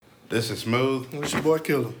This is Smooth. It's your boy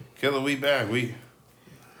Killa. Killa, we back.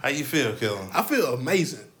 How you feel, Killa? I feel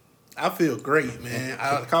amazing. I feel great, man.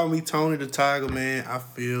 Call me Tony the Tiger, man. I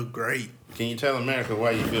feel great. Can you tell America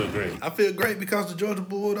why you feel great? I feel great because the Georgia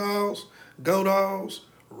Bulldogs, Go Dogs,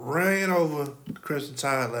 ran over the Crimson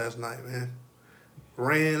Tide last night, man.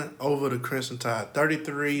 Ran over the Crimson Tide.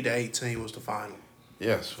 33-18 was the final.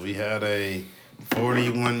 Yes, we had a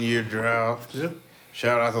 41-year drought. Yeah.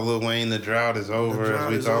 Shout out to Lil Wayne. The drought is over.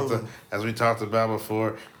 As we talked about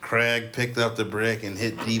before, Craig picked up the brick and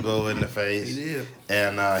hit Debo in the face. He did.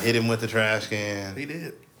 And hit him with the trash can. He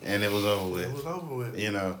did. And it was over with. It was over with.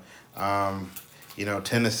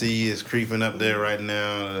 Tennessee is creeping up there right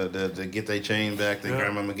now to get their chain back that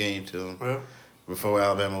Grandmama gave to them. Yeah. Before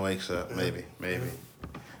Alabama wakes up, maybe.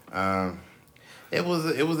 It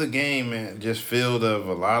was a game, man, just filled of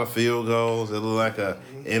a lot of field goals. It looked like a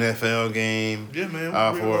NFL game. Yeah, man.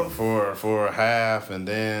 For a half, and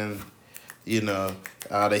then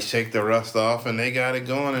they shake the rust off and they got it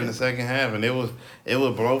going in the second half, and it was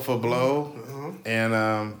blow for blow,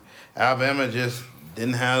 and Alabama just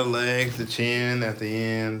didn't have the legs, the chin at the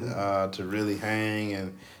end to really hang,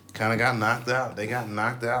 and kind of got knocked out. They got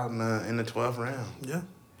knocked out in the 12th round.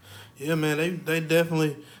 Yeah, man. They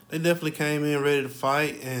definitely came in ready to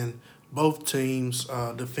fight, and both teams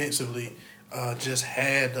defensively just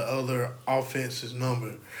had the other offense's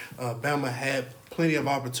number. Bama had plenty of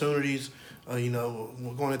opportunities.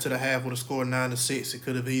 Going into the half with a score 9-6, it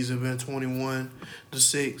could have easily been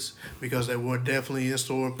 21-6 because they were definitely in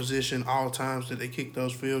scoring position all times that they kicked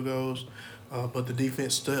those field goals. But the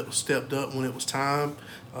defense stepped up when it was time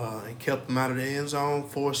and kept them out of the end zone,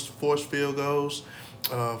 forced field goals,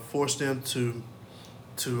 forced them to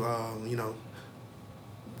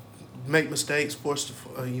make mistakes,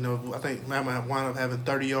 I think Bama wound up having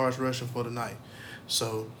 30 yards rushing for the night.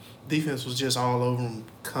 So defense was just all over them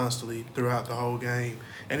constantly throughout the whole game.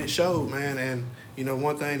 And it showed, man. And,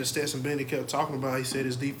 one thing that Stetson Bennett kept talking about, he said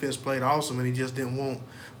his defense played awesome and he just didn't want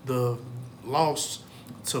the loss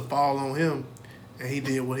to fall on him. And he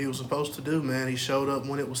did what he was supposed to do, man. He showed up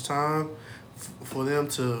when it was time for them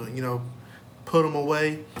to, put him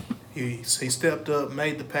away. He stepped up,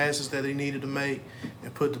 made the passes that he needed to make,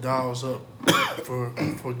 and put the Dogs up for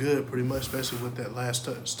good, pretty much, especially with that last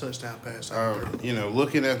touchdown pass.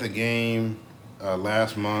 Looking at the game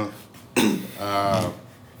last month,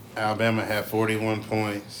 Alabama had 41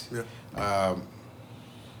 points. Yeah.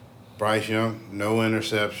 Bryce Young, no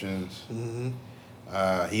interceptions.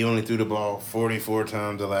 Mm-hmm. He only threw the ball 44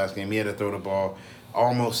 times the last game. He had to throw the ball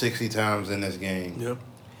almost 60 times in this game. Yep.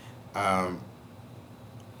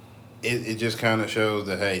 It just kind of shows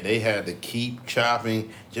that, hey, they had to keep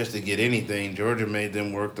chopping just to get anything. Georgia made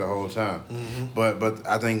them work the whole time. Mm-hmm. But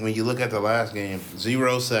I think when you look at the last game,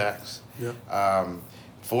 0 sacks, Yep.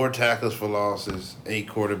 4 tackles for losses, 8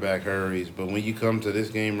 quarterback hurries. But when you come to this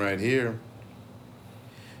game right here,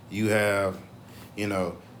 you have,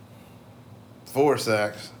 4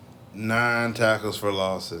 sacks, 9 tackles for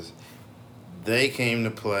losses. They came to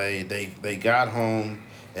play. They got home,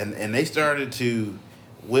 and they started to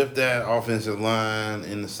whip that offensive line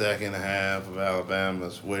in the second half of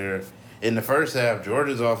Alabama's, where in the first half,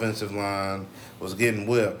 Georgia's offensive line was getting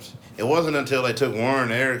whipped. It wasn't until they took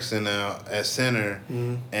Warren Erickson out at center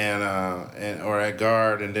or at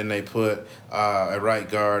guard, and then they put at right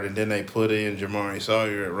guard, and then they put in Jamari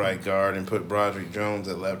Sawyer at right guard and put Broderick Jones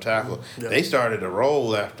at left tackle. Yeah. They started to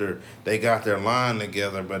roll after they got their line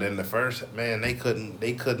together, but in the first, man, they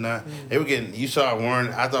could not. They were getting. You saw Warren.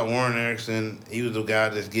 I thought Warren Erickson, he was the guy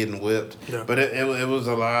that's getting whipped, Yeah. but it was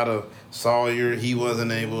a lot of Sawyer. He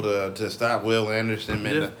wasn't able to stop Will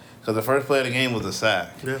Anderson. Because the first play of the game was a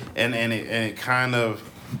sack. Yeah. And it kind of,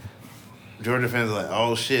 Georgia fans were like,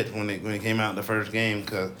 oh shit, when it came out in the first game,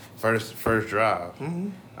 because first drive.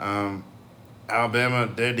 Mm-hmm. Alabama,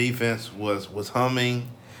 their defense was humming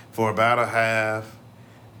for about a half,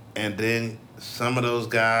 and then some of those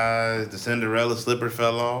guys, the Cinderella slipper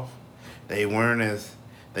fell off. They weren't as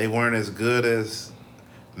good as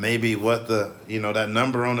maybe what that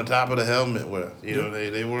number on the top of the helmet was.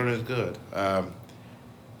 They weren't as good.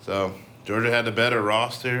 So Georgia had the better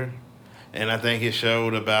roster, and I think it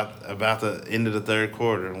showed about the end of the third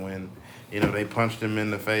quarter when, they punched him in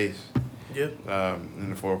the face. Yep. In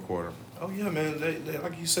the fourth quarter. Oh yeah, man. They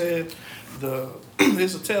like you said,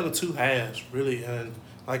 it's a tale of two halves, really. And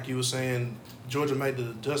like you were saying, Georgia made the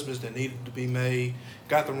adjustments that needed to be made,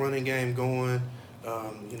 got the running game going.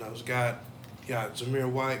 It's got Zamir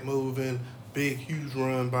White moving, big huge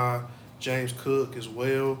run by James Cook as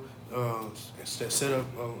well. That set up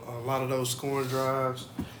a lot of those scoring drives.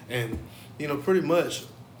 And, pretty much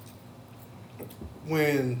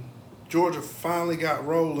when Georgia finally got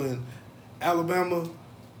rolling, Alabama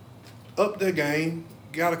upped their game.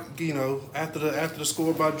 After the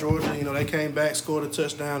score by Georgia, they came back, scored a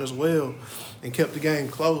touchdown as well, and kept the game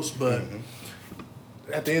close. But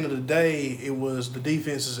at the end of the day, it was the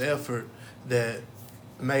defense's effort that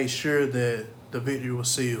made sure that the victory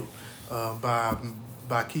was sealed by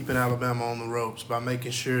keeping Alabama on the ropes, by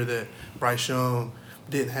making sure that Bryce Young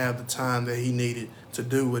didn't have the time that he needed to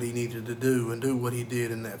do what he needed to do and do what he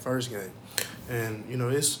did in that first game. And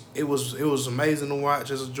it was amazing to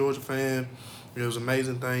watch as a Georgia fan. It was an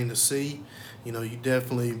amazing thing to see. You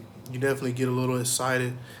definitely get a little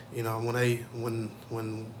excited. When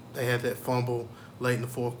they had that fumble late in the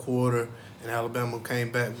fourth quarter and Alabama came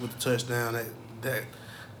back with the touchdown,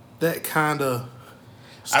 that kind of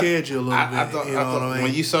scared you a little bit. I thought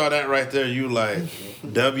when you saw that right there, you like,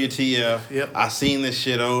 WTF. Yep. I seen this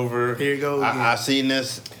shit over. Here you go. I seen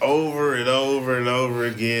this over and over and over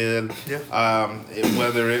again. Yeah.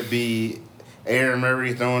 Whether it be Aaron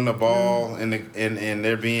Murray throwing the ball and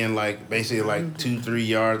they're being basically 2-3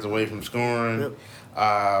 yards away from scoring,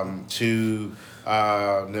 to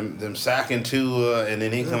them sacking Tua and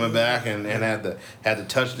then he coming back and had the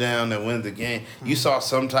touchdown that wins the game. You saw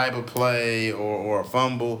some type of play or a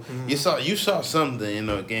fumble. You saw something in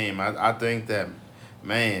the game. I think that,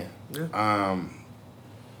 man,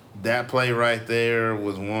 that play right there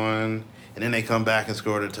was one. And then they come back and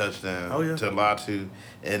scored a touchdown to Latu.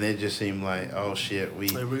 And it just seemed like, oh, shit,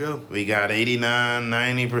 there we go. We got 89,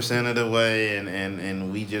 90% of the way,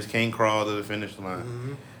 and we just can't crawl to the finish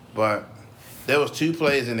line. But there was 2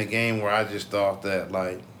 plays in the game where I just thought that,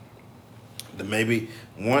 maybe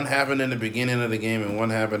one happened in the beginning of the game and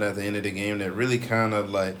one happened at the end of the game that really kind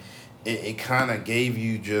of, it kind of gave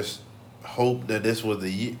you just hope that this was the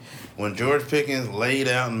year. When George Pickens laid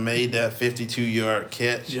out and made that 52-yard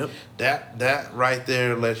catch, that right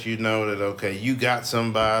there lets you know that, okay, you got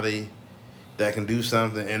somebody that can do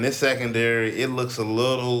something. And this secondary, it looks a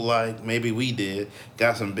little like maybe we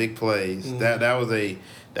got some big plays. I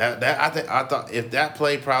thought if that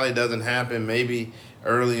play probably doesn't happen, maybe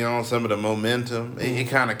early on some of the momentum, it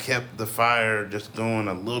kind of kept the fire just going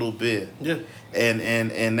a little bit. Yeah.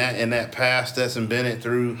 And that pass Stetson Bennett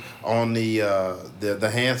threw on the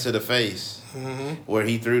hands to the face, where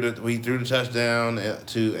he threw the touchdown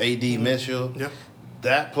to A.D. Mitchell. Yeah.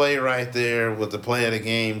 That play right there was the play of the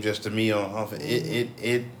game, just to me on offense.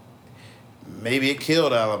 It maybe it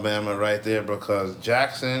killed Alabama right there because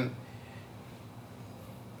Jackson,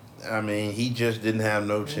 I mean, he just didn't have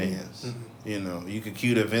no chance. You could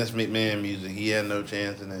cue the Vince McMahon music. He had no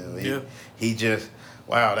chance in hell. He just,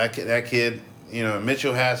 wow, that kid,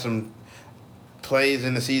 Mitchell had some plays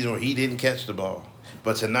in the season where he didn't catch the ball.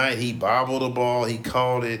 But tonight he bobbled the ball. He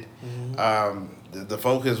caught it. The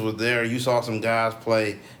focus was there. You saw some guys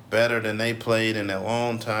play better than they played in a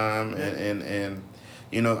long time. And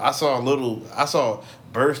I saw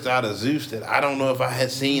burst out of Zeus that I don't know if I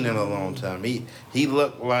had seen in a long time. He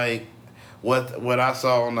looked like what I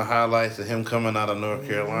saw on the highlights of him coming out of North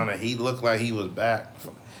Carolina. He looked like he was back.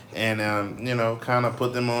 And, kind of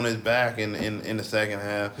put them on his back in the second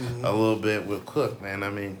half a little bit with Cook, man. I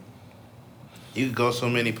mean, you could go so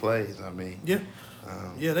many plays. I mean. Yeah.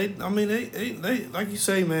 They like you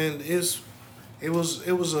say, man, it was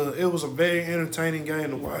a very entertaining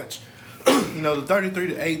game to watch. The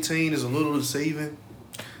 33-18 is a little deceiving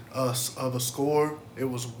of a score. It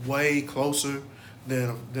was way closer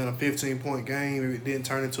than a 15-point game. It didn't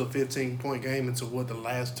turn into a 15-point game until the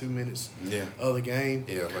last 2 minutes of the game.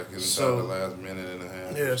 Yeah, inside the last minute and a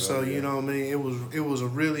half. Yeah, so you know what I mean, it was a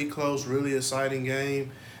really close, really exciting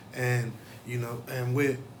game, and and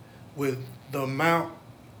with the amount,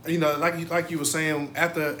 like you were saying,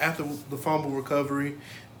 after the fumble recovery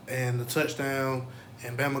and the touchdown,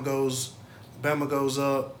 and Bama goes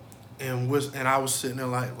up. And I was sitting there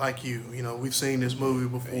like you, we've seen this movie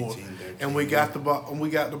before, 18, 13, and we got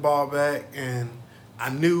the ball back, and I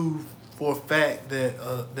knew for a fact that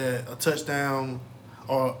a touchdown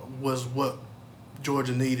was what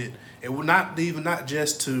Georgia needed. It would not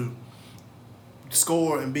just to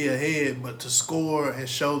score and be ahead, but to score and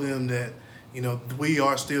show them that we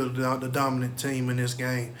are still the dominant team in this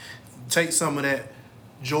game. Take some of that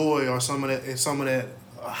joy or some of that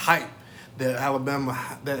hype that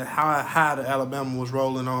high that Alabama was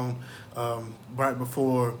rolling on right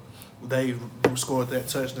before they scored that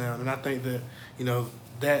touchdown, and I think that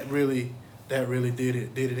that really did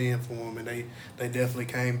it in for them, and they definitely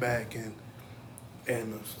came back and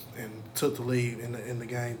took the lead in the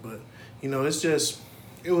game. But it's just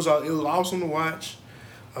it was awesome to watch.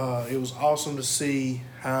 It was awesome to see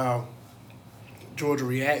how Georgia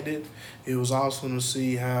reacted. It was awesome to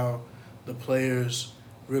see how the players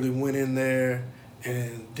really went in there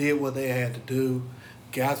and did what they had to do,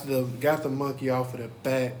 got the monkey off of their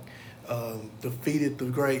back, defeated the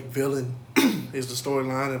great villain is the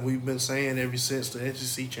storyline that we've been saying ever since the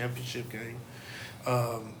SEC championship game.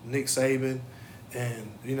 Nick Saban,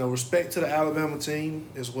 and respect to the Alabama team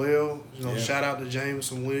as well. Shout out to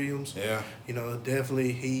Jameson Williams. Yeah.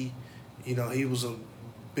 Definitely he was a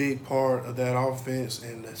big part of that offense,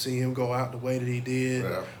 and to see him go out the way that he did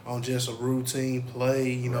on just a routine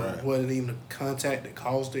play, it wasn't even the contact that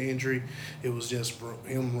caused the injury. It was just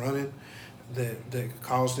him running that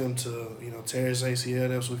caused him to, tear his ACL.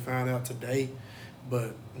 That's what we found out today.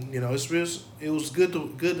 But, it was good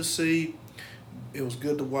to see. It was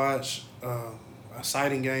good to watch, a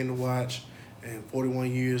exciting game to watch, and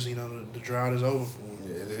 41 years, the drought is over for him.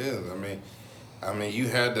 Yeah, it is. I mean, you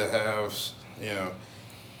had to have,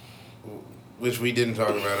 which we didn't talk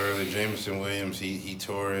about earlier. Jameson Williams, he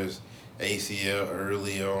tore his ACL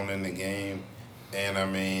early on in the game, and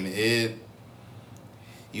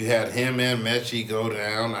you had him and Mechie go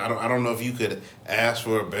down. I don't know if you could ask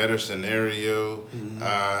for a better scenario. Mm-hmm.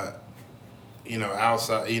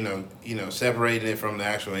 Outside, separating it from the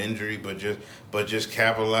actual injury, but just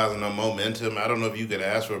capitalizing on momentum. I don't know if you could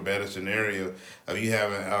ask for a better scenario of you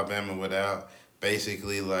having Alabama without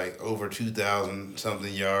basically like over 2,000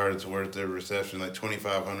 something yards worth of reception, like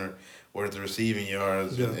 2,500 worth of receiving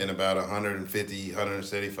yards, and about 150,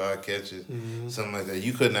 175 catches, something like that.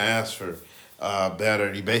 You couldn't ask for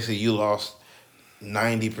better. You lost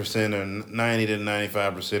 90% or 90 to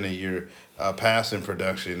 95% of your passing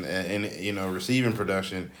production and receiving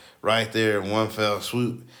production right there in one fell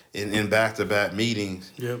swoop in back-to-back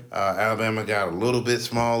meetings. Yep. Alabama got a little bit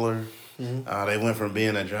smaller. Mm-hmm. They went from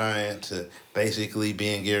being a giant to basically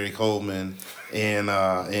being Gary Coleman in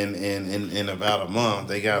about a month.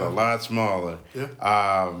 They got a lot smaller. Yeah.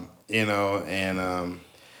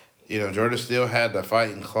 Georgia still had the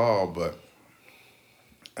fighting claw, but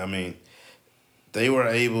they were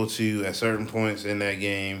able to, at certain points in that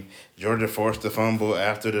game, Georgia forced the fumble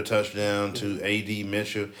after the touchdown to A.D.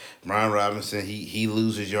 Mitchell. Brian Robinson, he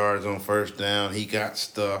loses yards on first down. He got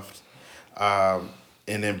stuffed.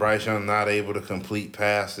 And then Bryce Young not able to complete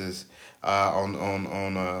passes on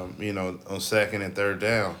second and third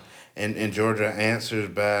down. And Georgia answers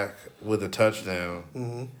back with a touchdown.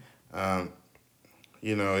 Mm-hmm.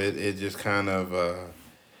 It just kind of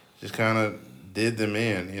did them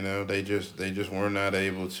in. They just were not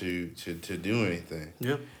able to do anything.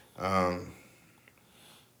 Yeah.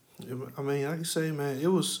 Like you say, man, it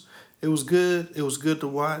was good. It was good to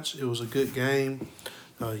watch. It was a good game.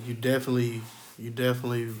 You definitely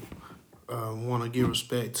want to give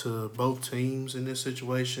respect to both teams in this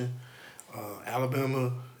situation.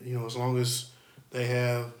 Alabama, as long as they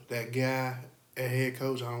have that guy at head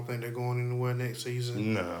coach, I don't think they're going anywhere next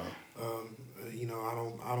season. No.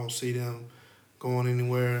 I don't see them going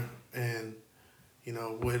anywhere. And,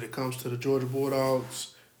 when it comes to the Georgia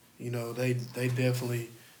Bulldogs, they definitely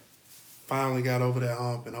finally got over that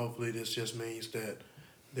hump, and hopefully this just means that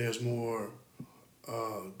there's more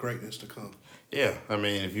greatness to come. Yeah,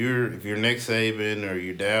 if you're Nick Saban or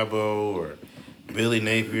you're Dabo or Billy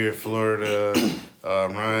Napier, Florida,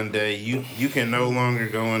 Ryan Day, you can no longer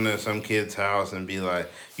go into some kid's house and be like,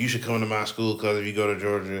 you should come to my school because if you go to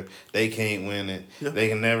Georgia, they can't win it. Yeah.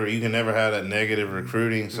 You can never have that negative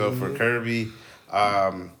recruiting. So for Kirby,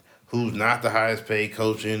 who's not the highest paid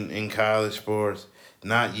coach in college sports,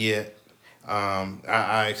 not yet.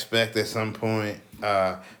 I expect at some point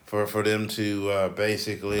for them to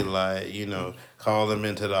basically call them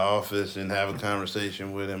into the office and have a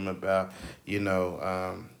conversation with him about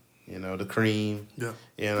the cream. Yeah.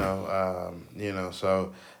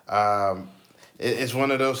 So it's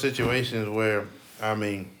one of those situations where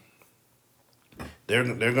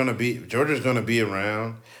Georgia's gonna be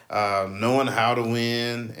around, knowing how to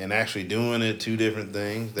win and actually doing it, two different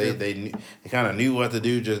things. They kind of knew what to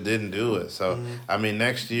do, just didn't do it. So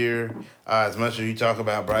next year, as much as you talk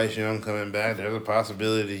about Bryce Young coming back, there's a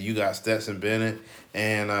possibility you got Stetson Bennett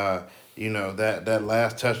and that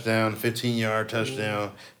last touchdown, 15-yard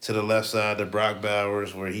touchdown to the left side to Brock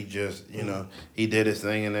Bowers, where he just he did his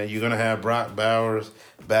thing, and then you're gonna have Brock Bowers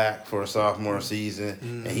back for a sophomore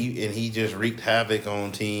season, and he just wreaked havoc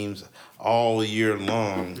on teams all year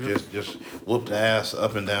long. Just whooped ass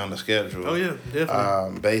up and down the schedule. Oh yeah,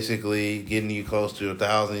 definitely. Basically getting you close to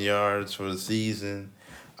 1,000 yards for the season.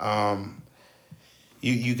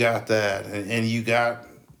 You got that, and you got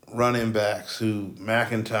running backs who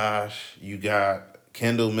McIntosh, you got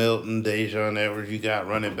Kendall Milton, Dejon Edwards, you got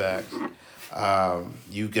running backs.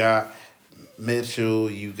 You got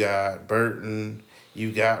Mitchell, you got Burton,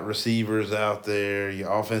 You got receivers out there.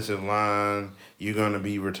 Your offensive line. You're going to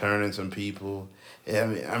be returning some people.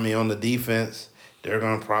 I mean, on the defense, they're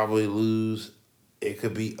going to probably lose. It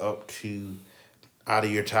could be up to out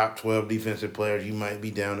of your top 12 defensive players, you might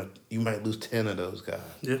lose 10 of those guys.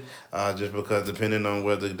 Yeah. Just because depending on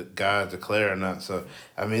whether the guys declare or not. So,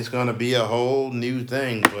 I mean, it's going to be a whole new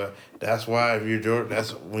thing. But that's why if you're Georgia,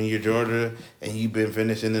 that's when you're Georgia and you've been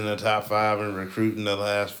finishing in the top 5 and recruiting the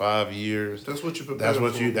last 5 years. That's what you prepare for.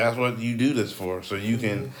 That's what you do this for. So you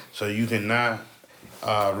can not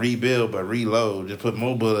rebuild but reload. Just put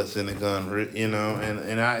more bullets in the gun,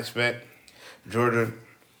 And I expect Georgia.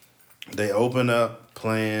 They open up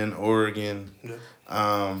playing Oregon,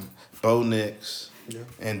 Bo Nix,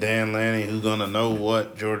 and Dan Lanning, who's gonna know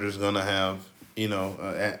what Georgia's gonna have.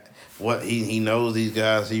 What he knows these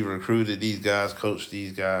guys. He recruited these guys, coached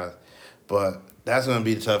these guys, but that's gonna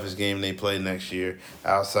be the toughest game they play next year,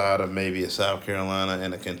 outside of maybe a South Carolina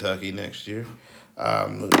and a Kentucky next year.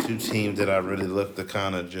 Two teams that I really look to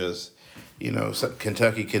kind of just.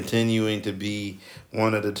 Kentucky continuing to be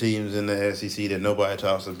one of the teams in the SEC that nobody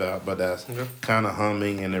talks about, but that's kind of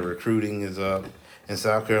humming, and the recruiting is up. And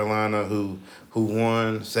South Carolina, who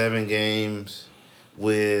won 7 games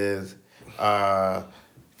with, can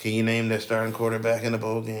you name their starting quarterback in the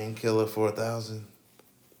bowl game? Killa 4,000.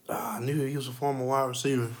 I knew he was a former wide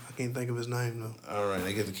receiver. I can't think of his name though. All right,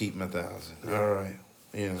 they get to keep him 1,000. All right,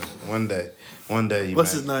 one day.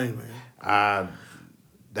 What's his name, man?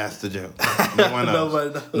 That's the joke. No one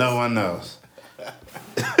knows. No one knows.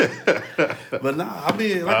 But nah, I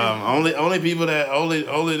mean, only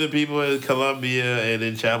the people in Columbia and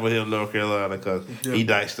in Chapel Hill, North Carolina, because he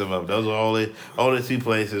diced them up. Those are only 2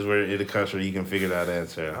 places where in the country you can figure that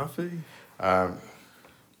answer. I feel you.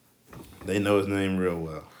 They know his name real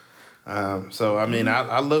well. So I mean,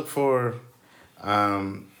 I look for. I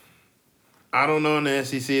don't know in the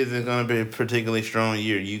SEC is it going to be a particularly strong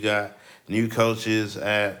year. You got new coaches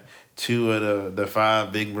at 2 of the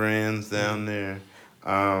 5 big brands down there.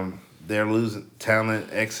 They're losing talent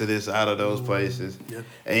exodus out of those places.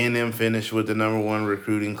 A&M finished with the #1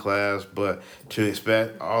 recruiting class, but to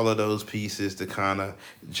expect all of those pieces to kind of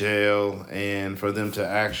gel and for them to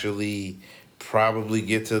actually probably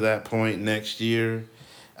get to that point next year,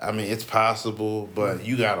 I mean, it's possible, but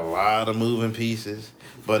you got a lot of moving pieces.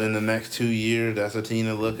 But in the next 2 years, that's a team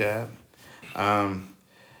to look at.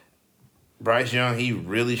 Bryce Young, he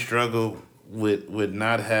really struggled with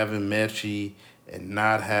not having Mechie and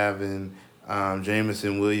not having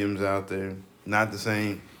Jamison Williams out there. Not the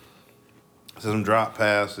same. Some drop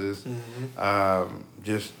passes.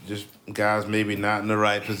 Just guys maybe not in the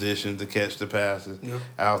right position to catch the passes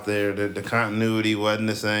out there. The continuity wasn't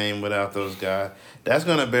the same without those guys. That's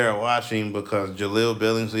going to bear watching because Jaleel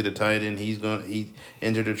Billingsley, the tight end, he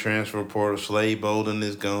entered the transfer portal. Slade Bolden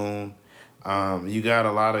is gone. You got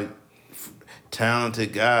a lot of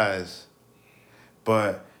talented guys,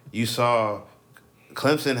 but you saw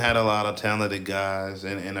Clemson had a lot of talented guys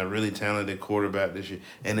and a really talented quarterback this year,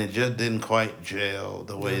 and it just didn't quite gel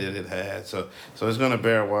the way that it had. So it's gonna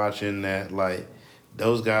bear watching that. Like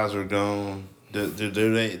those guys are gone.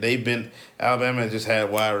 They've been Alabama just had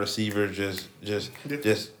wide receivers just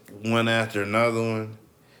one after another one.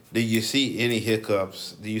 Do you see any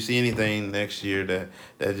hiccups? Do you see anything next year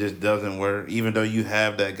that just doesn't work? Even though you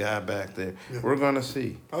have that guy back there, we're gonna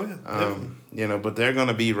see. Oh yeah, definitely. But they're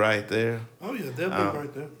gonna be right there. Oh yeah, they'll be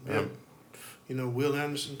right there. Will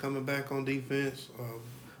Anderson coming back on defense.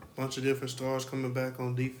 Bunch of different stars coming back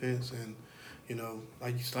on defense, and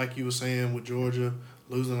like you were saying with Georgia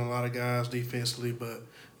losing a lot of guys defensively, but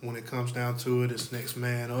when it comes down to it, it's next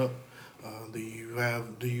man up. Do you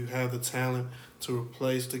have the talent to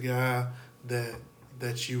replace the guy that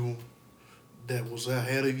was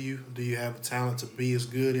ahead of you? Do you have the talent to be as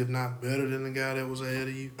good, if not better, than the guy that was ahead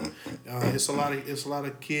of you? It's a lot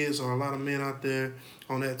of kids or a lot of men out there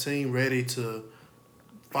on that team ready to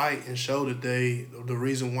fight and show that the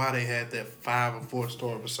reason why they had that 5 or 4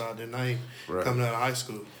 star beside their name coming out of high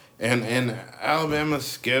school. And Alabama's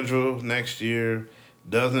schedule next year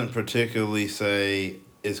doesn't particularly say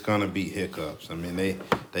it's going to be hiccups. I mean,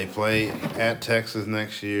 they play at Texas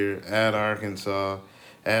next year, at Arkansas,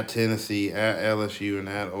 at Tennessee, at LSU, and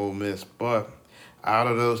at Ole Miss. But out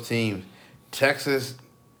of those teams, Texas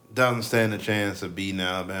doesn't stand a chance of beating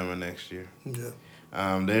Alabama next year.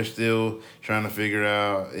 They're still trying to figure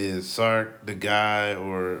out, is Sark the guy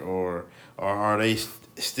or are they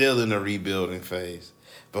still in the rebuilding phase?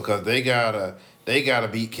 Because they gotta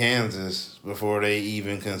beat Kansas before they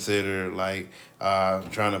even consider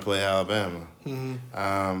trying to play Alabama.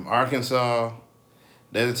 Arkansas,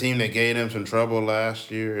 They're the team that gave them some trouble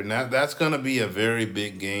last year, and that's going to be a very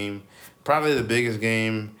big game, probably the biggest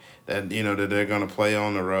game that that they're going to play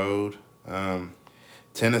on the road.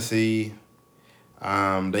 Tennessee,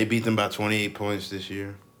 they beat them by 28 points this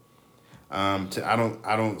year. I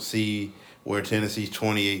don't see where Tennessee's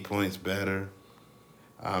 28 points better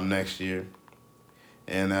next year.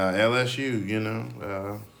 And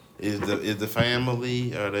LSU, is the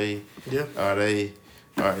family? Are they? Yeah. Are they?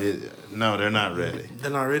 No, they're not ready.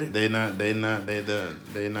 They're not ready. They're not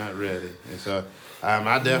ready. And so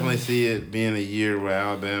I definitely see it being a year where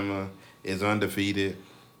Alabama is undefeated.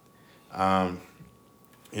 That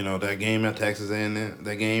game at Texas A&M,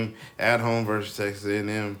 that game at home versus Texas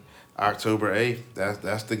A&M, October 8th.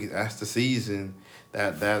 That's the season.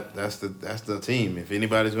 That's the team. If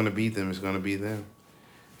anybody's going to beat them, it's going to be them.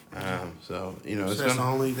 So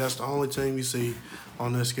that's the only team you see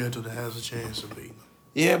on their schedule that has a chance to beat them.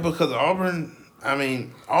 Yeah, because Auburn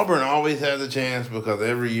always has a chance because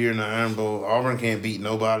every year in the Iron Bowl, Auburn can't beat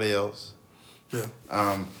nobody else. Yeah.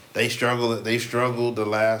 They struggled the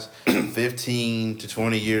last 15 to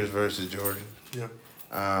 20 years versus Georgia. Yeah.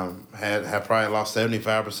 Had probably lost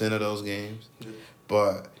 75% of those games. Yeah.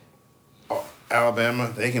 But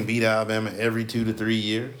Alabama, they can beat Alabama every 2 to 3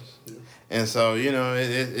 years. Yeah. And so,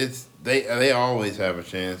 they always have a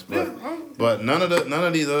chance, but none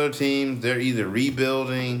of these other teams, they're either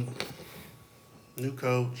rebuilding, new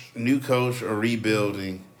coach or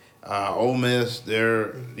rebuilding. Ole Miss, they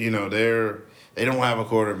don't have a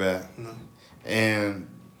quarterback. No. And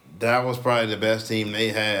that was probably the best team they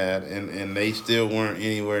had, and they still weren't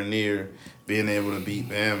anywhere near being able to beat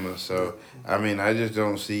Bama. So, I just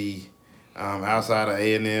don't see outside of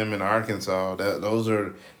A&M and Arkansas, those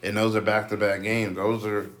are back-to-back games.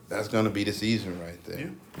 That's going to be the season right there.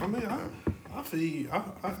 Yeah, I feel you.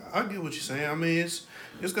 I get what you're saying.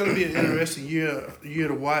 It's going to be an interesting year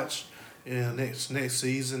to watch next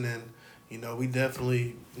season, and we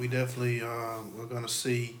definitely are going to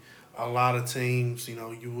see a lot of teams. We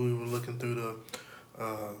were looking through the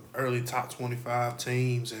early top 25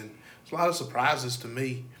 teams, and there's a lot of surprises to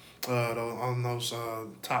me. On those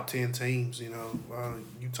top 10 teams,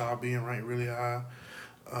 Utah being ranked really high.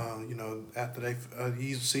 After they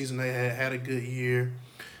season they had a good year.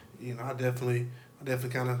 I definitely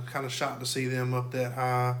kind of shocked to see them up that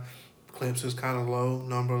high. Clemson's kind of low,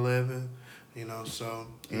 number 11. So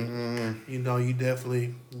you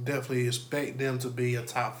definitely expect them to be a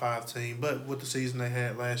top 5 team. But with the season they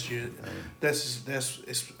had last year, that's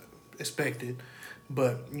expected.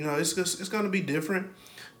 But it's going to be different.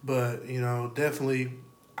 But definitely,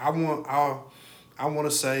 I want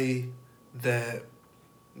to say that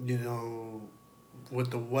with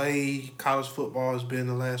the way college football has been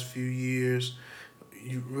the last few years,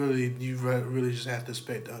 you really just have to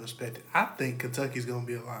expect the unexpected. I think Kentucky's going to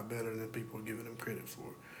be a lot better than people are giving them credit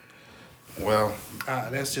for. Well,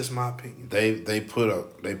 that's just my opinion. They put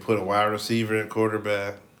a wide receiver at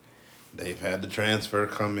quarterback. They've had the transfer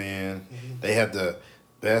come in. Mm-hmm. They had the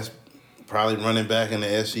best probably running back in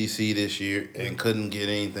the SEC this year and couldn't get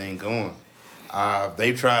anything going.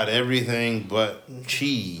 They tried everything but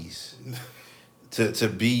cheese to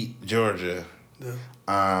beat Georgia. Yeah.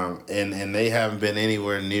 And they haven't been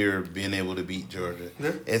anywhere near being able to beat Georgia.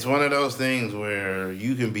 Yeah. It's one of those things where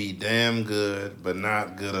you can be damn good but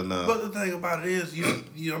not good enough. But the thing about it is,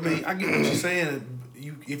 I get what you're saying.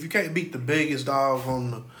 If you can't beat the biggest dog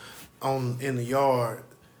in the yard,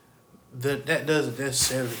 that doesn't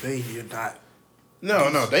necessarily mean you're not.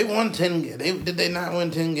 No, they won 10. Did they not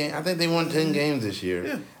win 10 games? I think they won 10 games this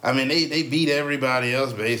year. Yeah. They beat everybody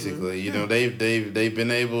else basically. Yeah. They've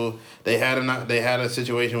been able. They had a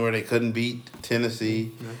situation where they couldn't beat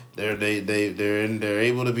Tennessee. Yeah. They're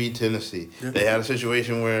able to beat Tennessee. Yeah. They had a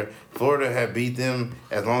situation where Florida had beat them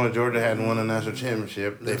as long as Georgia hadn't won a national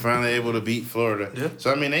championship. Yeah. They finally able to beat Florida. Yeah.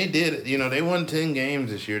 So they did it. They won 10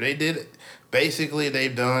 games this year. They did it. Basically,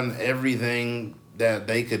 they've done everything that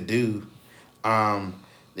they could do. They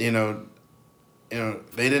didn't.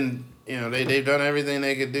 They've done everything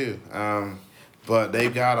they could do. But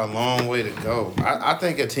they've got a long way to go. I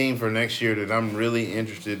think a team for next year that I'm really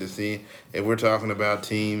interested to see, if we're talking about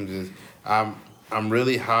teams, is I'm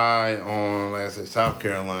really high on, like I said, South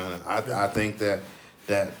Carolina. I think that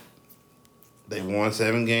they've won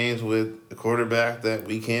 7 games with a quarterback that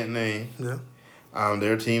we can't name. Yeah.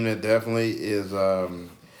 They're a team that definitely is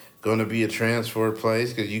going to be a transfer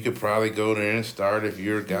place because you could probably go there and start if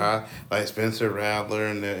you're a guy like Spencer Rattler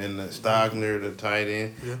and the Stogner, the tight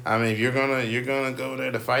end. Yeah. If you're gonna go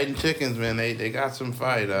there, the Fighting Chickens, man, they got some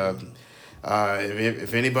fight.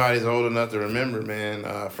 If anybody's old enough to remember, man,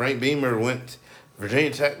 Frank Beamer went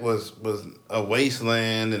Virginia Tech was a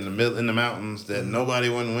wasteland in the mountains that nobody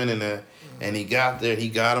wasn't winning at, and he got there. He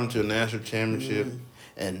got them to a national championship,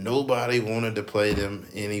 and nobody wanted to play them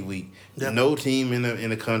any week. Yep. No team in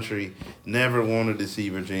the country never wanted to see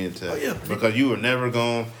Virginia Tech because you were never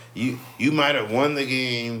going. You might have won the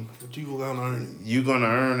game, but you were gonna earn it. You're gonna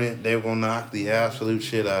earn it. They were gonna knock the absolute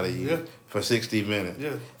shit out of you for 60 minutes.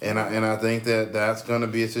 Yeah. And I think that's gonna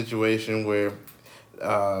be a situation where.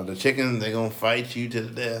 The chickens, they're going to fight you to the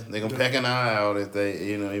death. They're going to peck an eye out if they,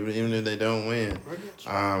 even if they don't win.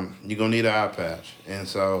 You're going to need an eye patch. And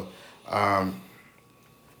so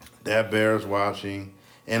that bears watching.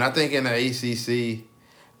 And I think in the ACC,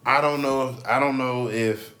 I don't know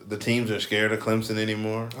if the teams are scared of Clemson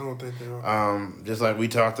anymore. I don't think they are. Just like we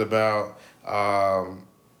talked about,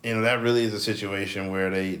 that really is a situation where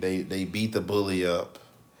they beat the bully up.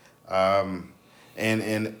 And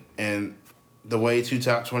the way two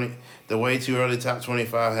early top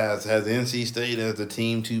 25 has NC State as the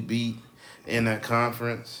team to beat in that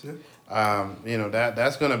conference. Yeah.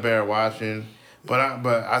 That's going to bear watching. But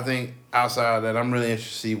I think outside of that, I'm really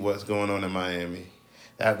interested to see what's going on in Miami.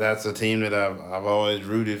 That's a team that I've always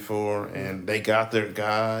rooted for, and they got their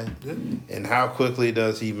guy. Yeah. And how quickly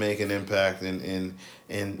does he make an impact in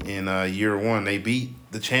year one? They beat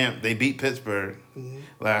the champ. They beat Pittsburgh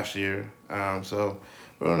last year. So.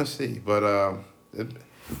 We're going to see. But,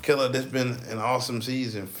 Killa, this has been an awesome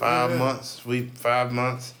season. 5 months. 5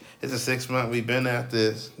 months. It's a 6 month. We've been at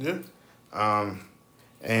this. Yeah.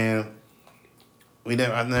 And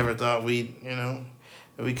I never thought we've been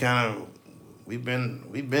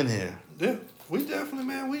here. Yeah. We definitely,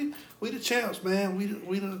 man. We the champs, man.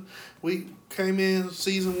 We came in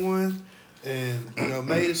season 1 and,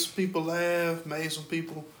 made some people laugh, made some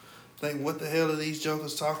people think, what the hell are these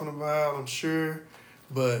jokers talking about? I'm sure.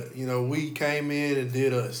 But we came in and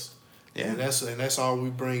did us, and that's all we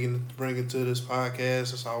bringing to this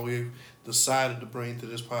podcast. That's all we decided to bring to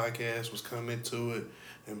this podcast was come into it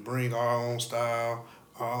and bring our own style,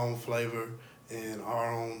 our own flavor, and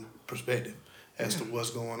our own perspective as to what's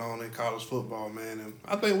going on in college football, man. And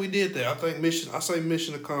I think we did that. I think mission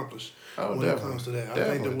accomplished when it comes to that.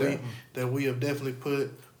 I think that we have definitely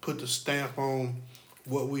put the stamp on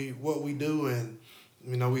what we do, and.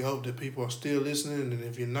 We hope that people are still listening, and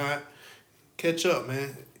if you're not, catch up,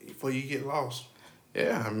 man, before you get lost.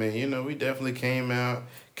 Yeah, we definitely came out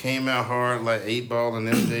hard like 8 Ball and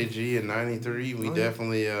MJG in '93. We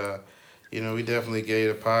definitely gave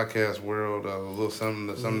the podcast world a little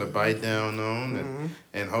something to bite down on,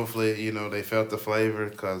 and hopefully, they felt the flavor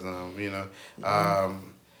because,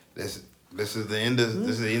 This is the end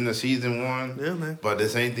of season 1. Yeah, man. But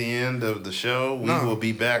this ain't the end of the show. We will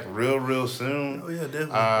be back real soon. Oh yeah,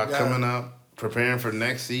 definitely. Coming up, preparing for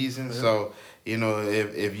next season. Yeah. So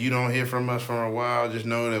if you don't hear from us for a while, just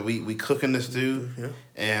know that we cooking the stew,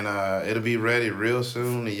 and it'll be ready real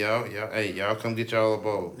soon. And y'all come get y'all a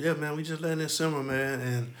bowl. Yeah, man. We just letting it simmer, man,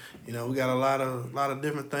 and we got a lot of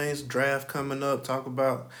different things. Draft coming up. Talk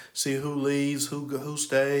about see who leaves, who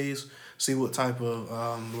stays. See what type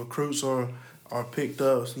of recruits are picked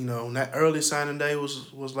up. That early signing day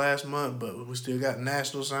was last month, but we still got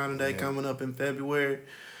National Signing Day coming up in February.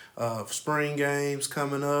 Spring games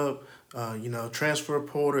coming up. Transfer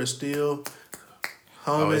portal is still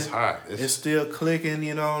humming. Oh, it's hot. It's still clicking.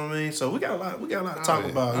 You know what I mean? So we got a lot to talk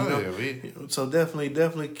about. So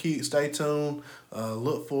definitely stay tuned.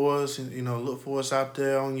 Look for us. Look for us out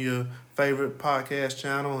there on your favorite podcast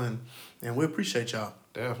channel, and we appreciate y'all.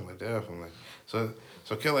 Definitely. So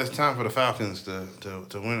Killa, it's time for the Falcons to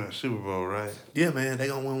win a Super Bowl, right? Yeah, man. They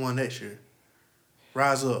gonna win one next year.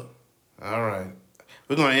 Rise up. All right.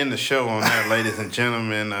 We're gonna end the show on that, ladies and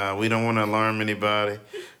gentlemen. We don't want to alarm anybody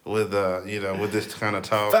with with this kind of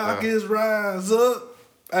talk. Falcons rise up.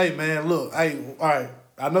 Hey, man. Look. Hey. All right.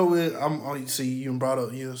 I know it. You brought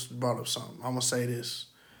up something. I'm gonna say this.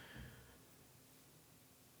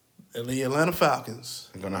 The Atlanta Falcons.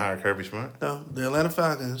 You're going to hire Kirby Smart? No, the Atlanta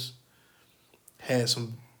Falcons had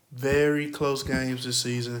some very close games this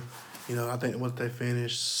season. I think they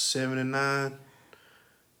finished 7-9.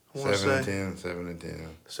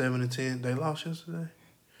 7-10. 7-10. They lost yesterday?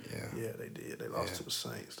 Yeah. Yeah, they did. They lost to the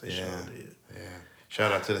Saints. They sure did. Yeah.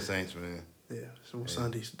 Shout out to the Saints, man. Yeah. So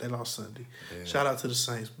Sunday. They lost Sunday. Yeah. Shout out to the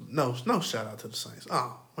Saints. No shout out to the Saints.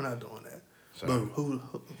 Oh, we're not doing that. Sorry. But who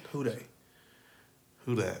they?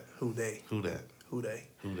 Who that? Who they?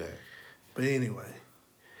 But anyway,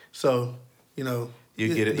 so you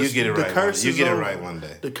get it. You get it right. You get it right one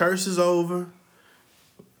day. The curse is over.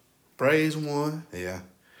 Braves won. Yeah.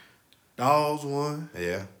 Dogs won.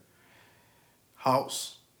 Yeah.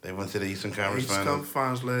 Hawks They went to the Eastern Conference Eastern Finals. Conference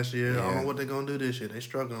Finals last year. I don't know what they're going to do this year. They're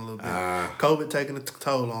struggling a little bit. COVID taking a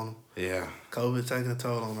toll on them. Yeah. COVID taking a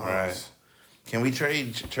toll on the Hawks. Can we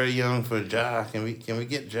trade Trae Young for Ja? Can we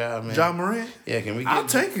get Ja, man? Ja Morant? Yeah, can we get I'll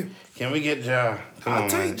take him. Can we get Ja? I'll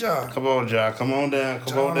take Ja. Come on, Ja. Come on down.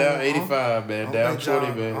 Come on down 85, man. Down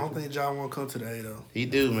 40, man. I don't think Ja won't come to the A, though. He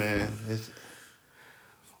do, man.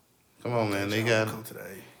 Come on, man. They got come to the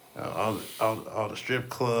A. all the strip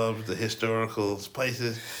clubs, the historical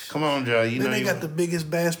places. Come on, Ja. They got the biggest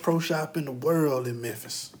Bass Pro Shop in the world in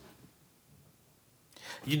Memphis.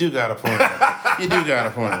 You do got a point. You do got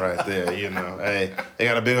a point right there. Hey, they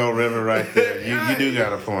got a big old river right there. You do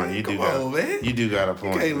got a point. You do got a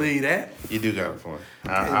point. You can't leave that. You do got a point.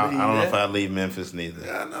 I don't know if I'd leave Memphis neither.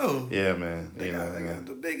 I know. Yeah, man. They got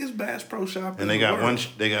the biggest Bass Pro Shop and in the world.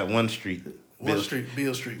 They got one street. Beale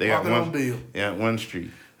Street. They got on Beale. Yeah, one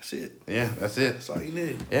street. That's it. Yeah, that's it. That's all you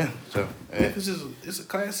need. Yeah. So Memphis it's a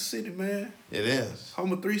classy city, man. It is.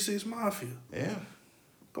 Home of 3-6 Mafia. Yeah.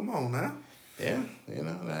 Come on now. Yeah,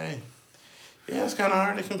 it's kind of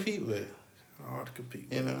hard to compete with. Hard to compete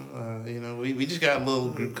with. We just got a little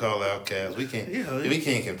group called Outcast. We can't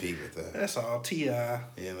compete with that. That's all. T.I.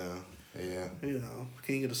 Yeah.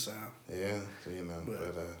 King of the South. Yeah, but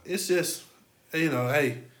it's just, hey,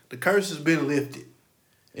 the curse has been lifted.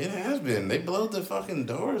 It has been. They blow the fucking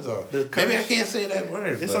doors off. Maybe I can't say that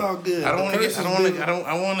word. It's all good. I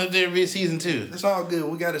want there to be a season 2. It's all good.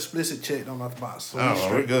 We got explicit checked on our box. So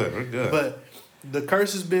we're good. We're good. But the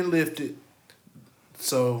curse has been lifted.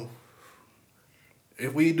 So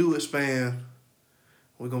if we do expand,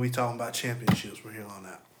 we're gonna be talking about championships from here on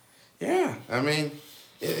out. Yeah, I mean,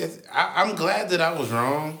 I'm glad that I was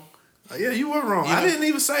wrong. Yeah, you were wrong. I didn't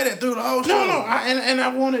even say that through the whole show. No, and I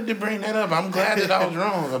wanted to bring that up. I'm glad that I was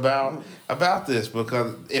wrong about this,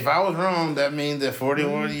 because if I was wrong, that means that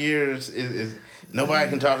 41 years is nobody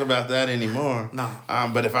can talk about that anymore. No.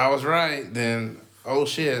 But if I was right, then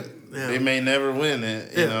they may never win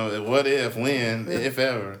it. What if, when, if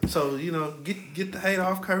ever. So get the hate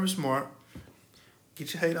off Kirby Smart.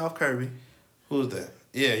 Get your hate off Kirby. Who's that?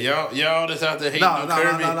 Yeah, y'all that's out there hating on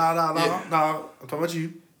Kirby. No. I'm talking about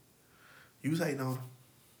you. You was hating on him.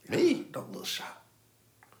 Me? Don't little shot.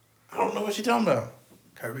 I don't know what you talking about.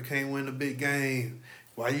 Kirby can't win the big game.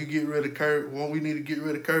 Why you get rid of Kirby? Why we need to get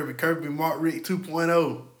rid of Kirby? Kirby Mark Rick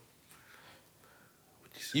 2.0.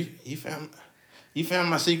 You found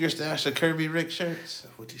my secret stash of Kirby Rick shirts?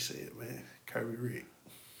 That's what you said, man. Kirby Rick.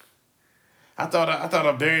 I thought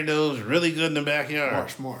I buried those really good in the backyard. Mark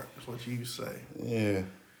Smart. That's what you used to say. Yeah.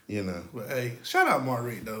 But hey, shout out Mark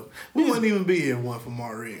Rick though. We wouldn't even be here if it wasn't for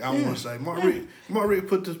Mark Rick. I want to say Mark Rick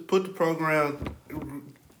put the program,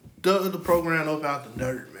 dug the program up out the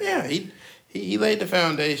dirt, man. Yeah, he laid the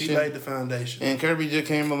foundation. And Kirby just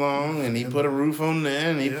came along and he put a roof on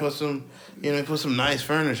there and he put some nice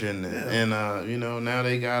furniture in there. Yeah. And now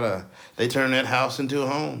they turned that house into a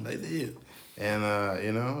home. They did. And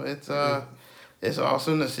it's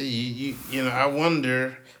awesome to see. I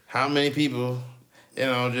wonder how many people,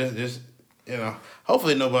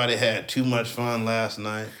 hopefully nobody had too much fun last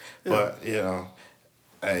night. Yeah. But,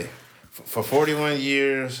 hey, for 41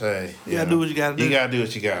 years, hey. You gotta do what you gotta do. You gotta do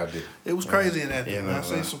what you gotta do. It was crazy in that thing. I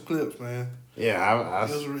seen some clips, man. Yeah,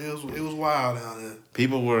 it was wild down there.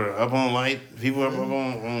 People were up on light. People were up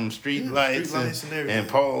on street lights and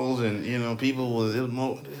poles, and people was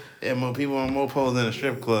more people on more poles than a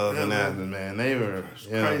strip club and that. Man, they were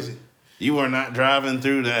crazy. You were not driving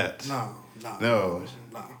through that. No.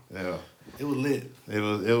 It was lit. It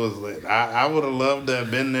was lit. I would have loved to have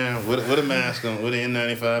been there with a mask on, with an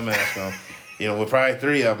N95 mask on. With probably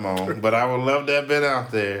 3 of them on. But I would love to have been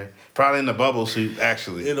out there. Probably in a bubble suit,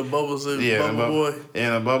 actually. In a bubble suit, boy.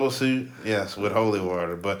 In a bubble suit, yes, with holy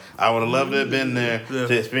water. But I would have loved to have been there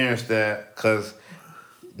to experience that, because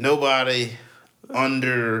nobody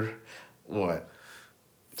under,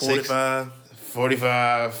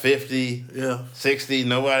 45, 50, 60.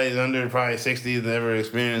 Nobody's under probably 60 has ever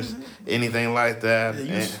experienced anything like that.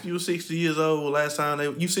 Yeah, you were 60 years old last time.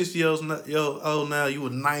 You 60 years old now. You were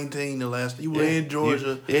 19 the last. You were in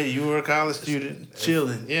Georgia. You were a college student.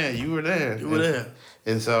 Chilling. Yeah, you were there. You were there.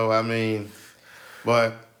 And so,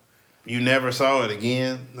 but you never saw it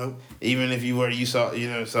again. Nope. Even if you were, you saw,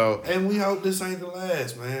 so. And we hope this ain't the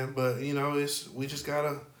last, man. But, we just got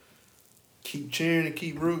to keep cheering and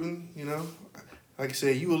keep rooting, Like I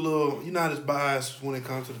said, you're not as biased when it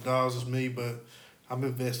comes to the Dogs as me, but I'm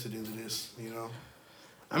invested into this,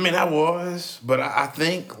 I was, but I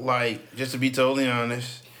think, just to be totally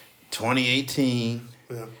honest, 2018,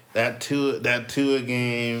 that Tua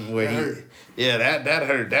game where that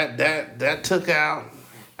hurt. That took out.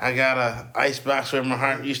 I got a icebox where my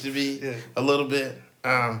heart used to be a little bit.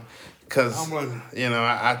 Because,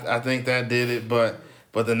 I think that did it. But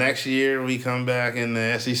the next year we come back in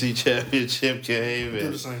the SEC championship game.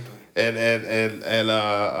 Do the same thing. And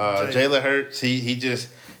Jalen Hurts, he just,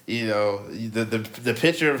 the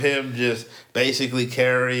picture of him just basically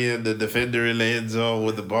carrying the defender in the end zone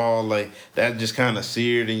with the ball, like, that just kind of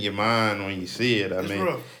seared in your mind when you see it. It's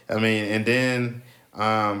rough. And then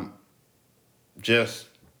just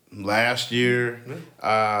last year,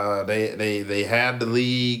 they had the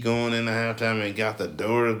lead going into halftime and got the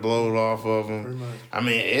doors blown off of them. Pretty much. I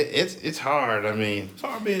mean, it's hard. I mean, it's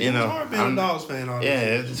hard being a Dogs fan.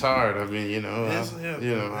 It's hard. I mean,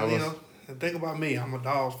 and think about me. I'm a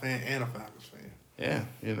Dogs fan and a Falcons fan. Yeah,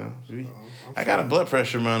 I got a blood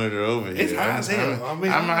pressure monitor over here. It's high as hell. I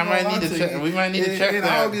might need to check. We might need to check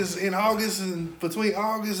that. In August and between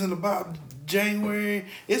August and about January,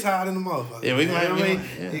 it's hot in the motherfucker. Yeah, we might.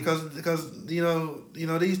 Because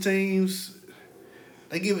these teams,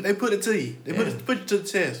 they put it to you. They put you to the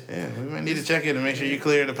test. Yeah, we might need to check it to make sure you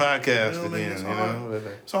clear the podcast again.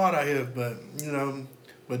 It's hard out here, but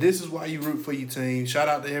But this is why you root for your team. Shout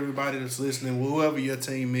out to everybody that's listening, whoever your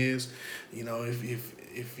team is.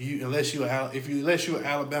 Unless you're an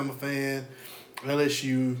Alabama fan, unless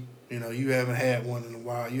you haven't had one in a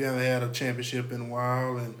while, you haven't had a championship in a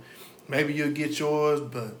while, and maybe you'll get yours,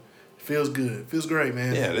 but it feels good. It feels great,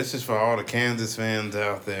 man. Yeah, this is for all the Kansas fans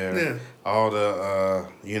out there. Yeah. All the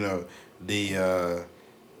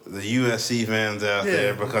the USC fans out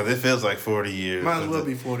there, because it feels like 40 years. Might as well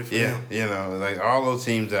be 40 for them. Like all those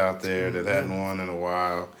teams out there that hadn't won in a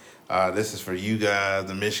while. This is for you guys,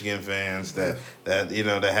 the Michigan fans that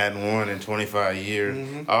hadn't won in 25 years.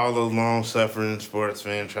 Mm-hmm. All those long-suffering sports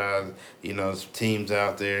franchise, teams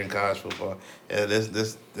out there in college football. Yeah,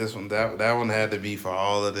 this one, that one had to be for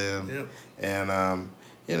all of them. Yep. And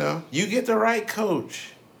you get the right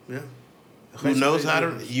coach. Yeah. Who knows how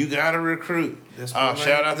to? You got to recruit.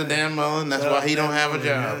 Shout out to Dan Mullen. That's why he don't have a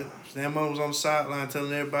job. Dan Mullen was on the sideline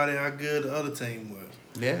telling everybody how good the other team was.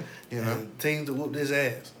 Yeah, and teams to whoop his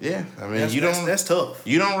ass. Yeah, I mean, that's tough.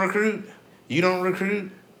 You don't recruit.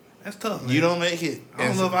 That's tough, man. You don't make it. I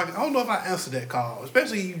don't know if I answered that call,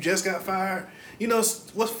 especially you just got fired.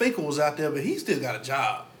 What's Finkel was out there, but he still got a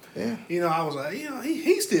job. Yeah. I was like,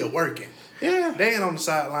 he's still working. Yeah. Dan on the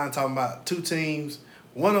sideline talking about two teams.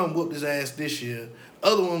 One of them whooped his ass this year.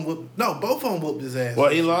 Both of them whooped his ass. Well,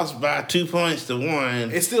 he lost by 2 points to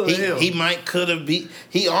one. It's still a hill.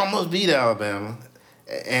 He almost beat Alabama.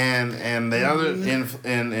 And the other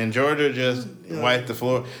and Georgia just wiped the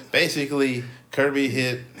floor. Basically, Kirby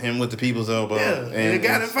hit him with the people's elbow. Yeah, and it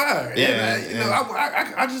got him fired.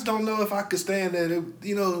 Yeah, I just don't know if I could stand that.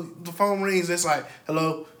 The phone rings. It's like,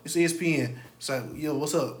 hello, it's ESPN. It's like, yo,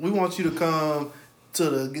 what's up? We want you to come to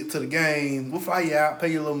the game. We'll fly you out,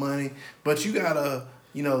 pay you a little money, but you gotta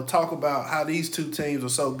talk about how these two teams are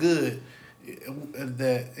so good and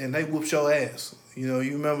they whooped your ass. You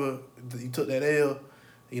remember you took that L.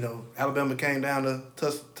 Alabama came down to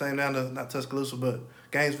not Tuscaloosa, but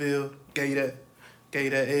Gainesville, gave you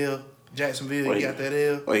that L. Jacksonville, you got that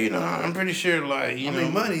L. Well, I'm pretty sure,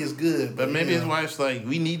 money is good. But maybe his wife's like,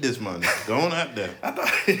 we need this money. Go on out there. I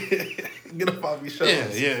thought, get up off your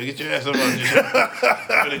shoulders. Yeah, get your ass up on your shoulders.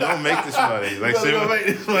 Better go make this money. Go make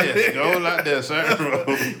this money. Yes, go on out there, sir.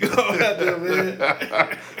 Go on out there, man.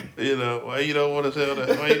 Why you don't want to tell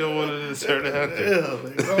that? Why you don't want to turn it out there?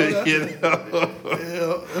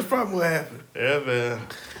 Yeah, that's probably what happened. Yeah, man.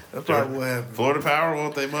 That's probably what happened. Florida Power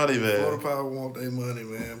want their money, man. Florida Power want their money,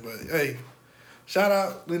 man. But hey, shout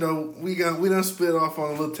out. We done split off on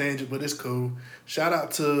a little tangent, but it's cool. Shout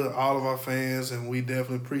out to all of our fans, and we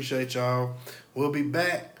definitely appreciate y'all. We'll be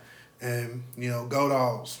back, and go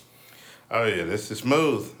Dogs. Oh yeah, this is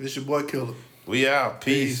smooth. This your boy Killa. We out.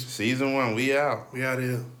 Peace. Season 1. We out. We out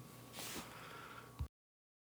here.